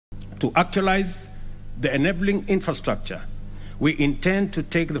To actualize the enabling infrastructure, we intend to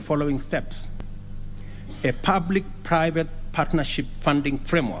take the following steps. A public-private partnership funding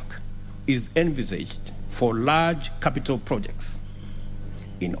framework is envisaged for large capital projects.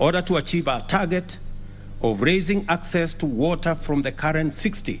 In order to achieve our target of raising access to water from the current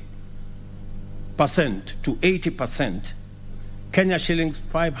 60% to 80%, Kenya shillings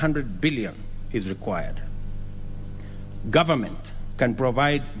 500 billion is required. Government can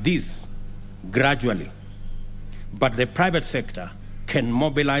provide this gradually, but the private sector can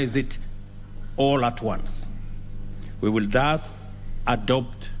mobilize it all at once. We will thus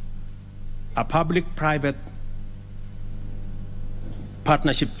adopt a public-private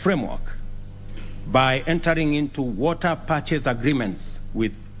partnership framework by entering into water purchase agreements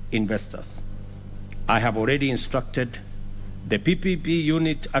with investors. I have already instructed the PPP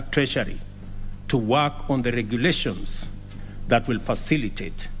unit at Treasury to work on the regulations that will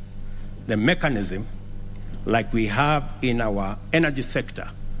facilitate the mechanism like we have in our energy sector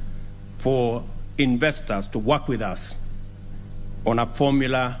for investors to work with us on a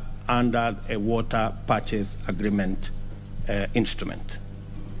formula under a water purchase agreement instrument.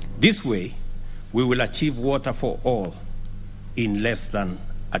 This way, we will achieve water for all in less than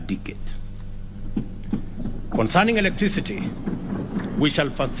a decade. Concerning electricity, we shall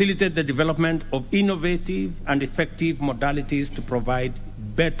facilitate the development of innovative and effective modalities to provide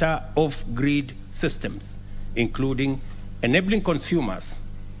better off-grid systems, including enabling consumers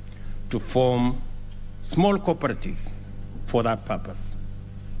to form small cooperatives for that purpose.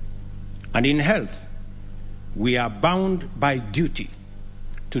 And in health, we are bound by duty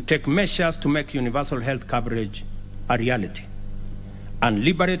to take measures to make universal health coverage a reality and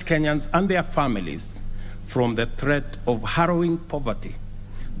liberate Kenyans and their families from the threat of harrowing poverty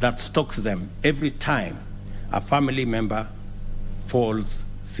that stalks them every time a family member falls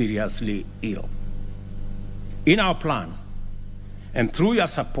seriously ill. In our plan, and through your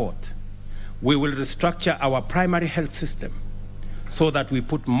support, we will restructure our primary health system so that we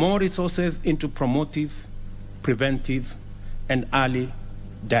put more resources into promotive, preventive, and early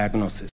diagnosis.